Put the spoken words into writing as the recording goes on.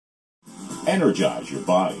energize your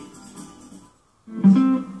body.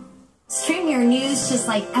 Stream your news just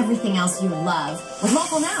like everything else you love with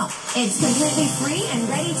Local Now. It's completely free and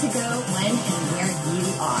ready to go when and where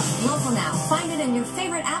you are. Local Now. Find it in your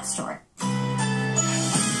favorite app store.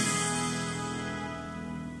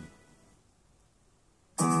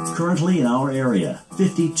 Currently in our area,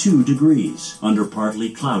 52 degrees under partly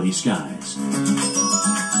cloudy skies.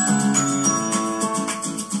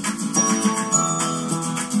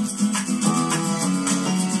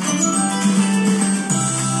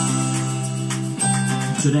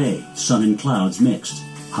 Today, sun and clouds mixed.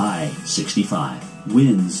 High 65.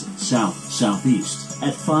 Winds south-southeast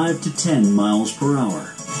at 5 to 10 miles per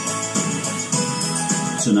hour.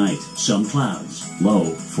 Tonight, some clouds. Low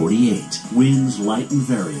 48. Winds light and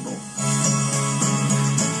variable.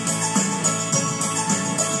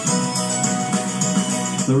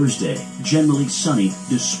 Thursday, generally sunny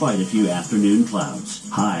despite a few afternoon clouds.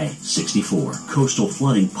 High 64. Coastal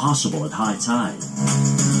flooding possible at high tide.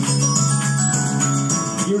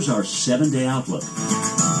 Here's our 7-day outlook.